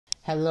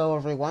Hello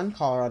everyone,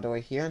 Colorado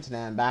here, and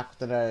today I'm back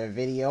with another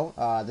video.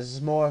 This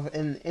is more of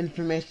an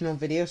informational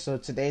video, so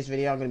today's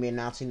video I'm going to be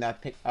announcing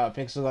that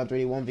Pixel Gun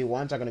 3D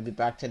 1v1's are going to be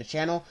back to the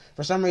channel.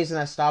 For some reason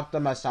I stopped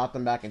them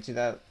back in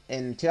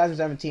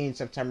 2017,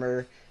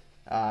 September,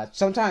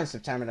 sometime in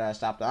September that I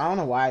stopped them. I don't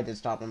know why I did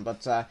stop them,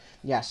 but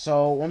yeah,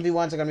 so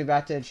 1v1's are going to be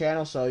back to the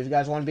channel, so if you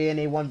guys want to be in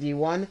a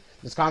 1v1,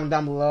 just comment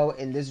down below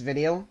in this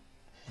video.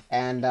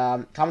 And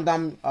comment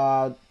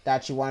down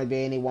that you want to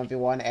be in a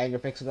 1v1 and your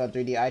Pixel Gun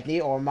 3D ID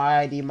or my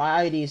ID. My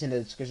ID is in the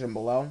description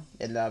below,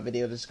 in the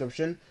video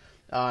description.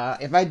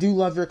 If I do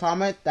love your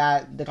comment,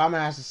 that the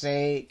comment has to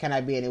say, can I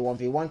be in a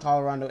 1v1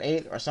 Colorado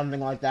 8 or something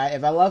like that.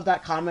 If I love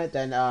that comment,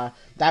 then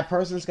that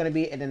person's going to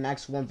be in the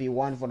next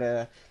 1v1 for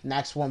the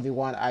next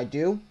 1v1 I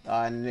do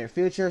in the near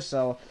future.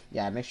 So,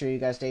 yeah, make sure you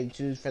guys stay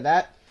tuned for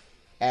that.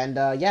 And,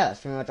 yeah,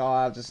 that's pretty much all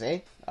I have to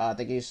say.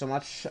 Thank you so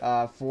much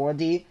for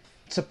the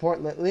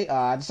support lately.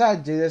 I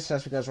decided to do this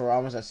just because we're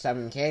almost at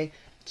 7K.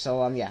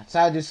 So, yeah,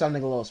 decided to do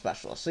something a little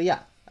special. So, yeah,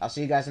 I'll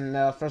see you guys in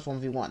the first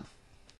 1v1.